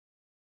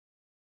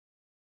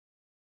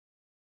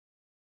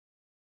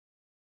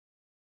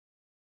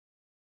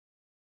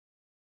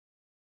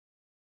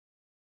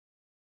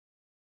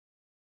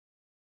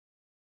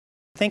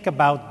Think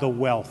about the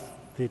wealth,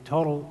 the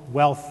total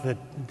wealth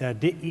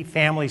that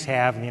families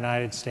have in the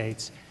United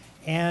States,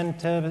 and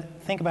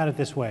think about it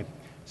this way.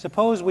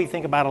 Suppose we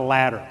think about a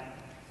ladder,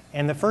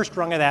 and the first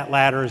rung of that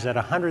ladder is at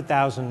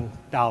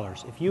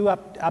 $100,000. If you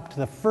up to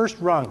the first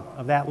rung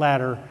of that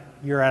ladder,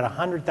 you're at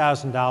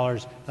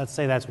 $100,000. Let's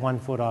say that's 1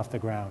 foot off the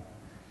ground.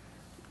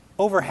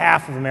 Over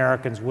half of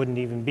Americans wouldn't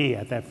even be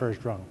at that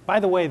first rung.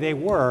 By the way, they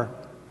were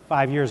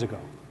 5 years ago,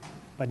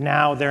 but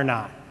now they're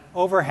not.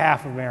 Over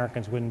half of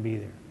Americans wouldn't be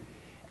there.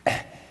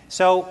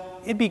 So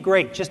it'd be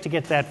great just to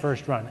get that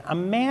first rung.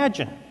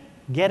 Imagine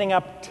getting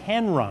up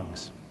 10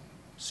 rungs.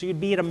 So you'd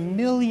be at $1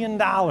 million.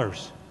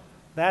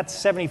 That's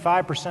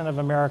 75% of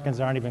Americans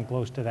aren't even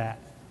close to that.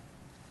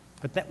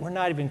 But we're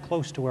not even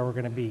close to where we're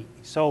going to be.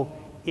 So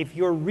if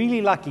you're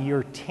really lucky,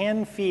 you're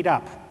 10 feet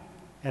up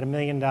at $1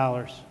 million.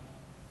 What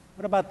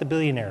about the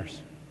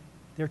billionaires?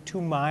 They're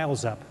 2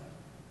 miles up.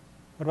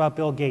 What about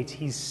Bill Gates?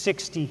 He's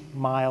 60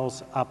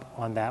 miles up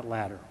on that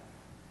ladder.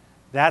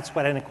 That's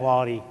what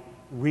inequality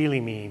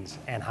really means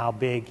and how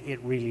big it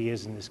really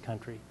is in this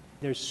country.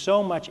 There's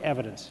so much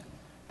evidence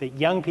that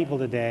young people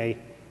today,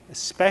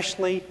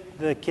 especially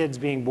the kids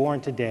being born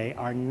today,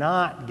 are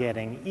not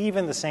getting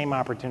even the same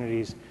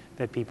opportunities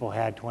that people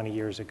had 20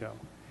 years ago.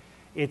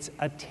 It's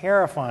a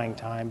terrifying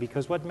time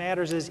because what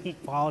matters is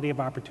equality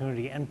of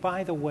opportunity. And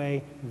by the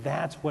way,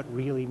 that's what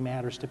really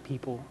matters to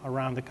people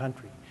around the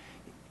country.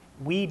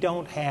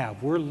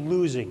 We're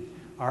losing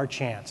our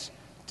chance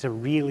to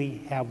really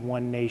have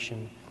one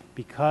nation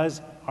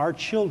because our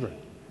children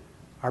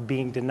are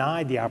being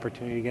denied the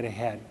opportunity to get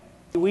ahead.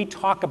 We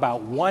talk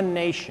about one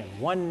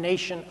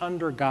nation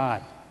under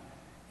God,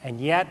 and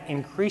yet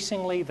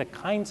increasingly the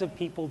kinds of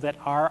people that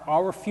are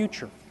our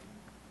future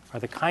are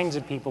the kinds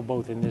of people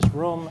both in this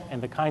room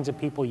and the kinds of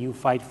people you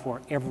fight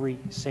for every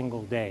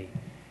single day.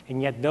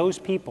 And yet those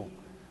people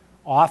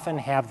often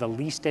have the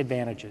least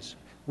advantages.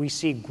 We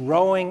see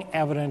growing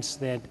evidence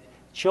that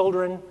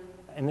children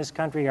in this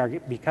country are,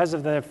 because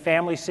of the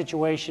family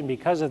situation,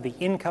 because of the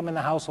income in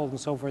the household and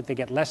so forth, they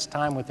get less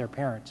time with their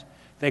parents.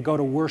 They go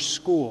to worse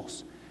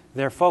schools.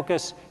 Their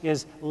focus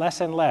is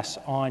less and less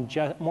on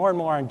more and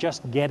more on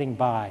just getting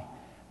by.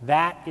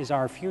 That is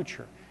our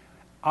future.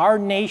 Our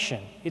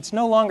nation, it's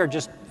no longer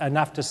just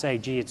enough to say,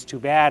 gee, it's too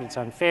bad, it's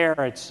unfair,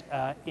 it's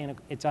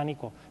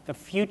unequal. The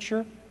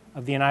future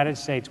of the United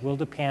States will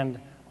depend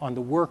on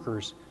the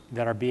workers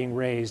that are being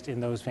raised in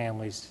those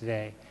families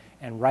today.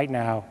 And right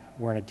now,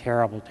 we're in a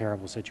terrible,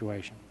 terrible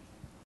situation.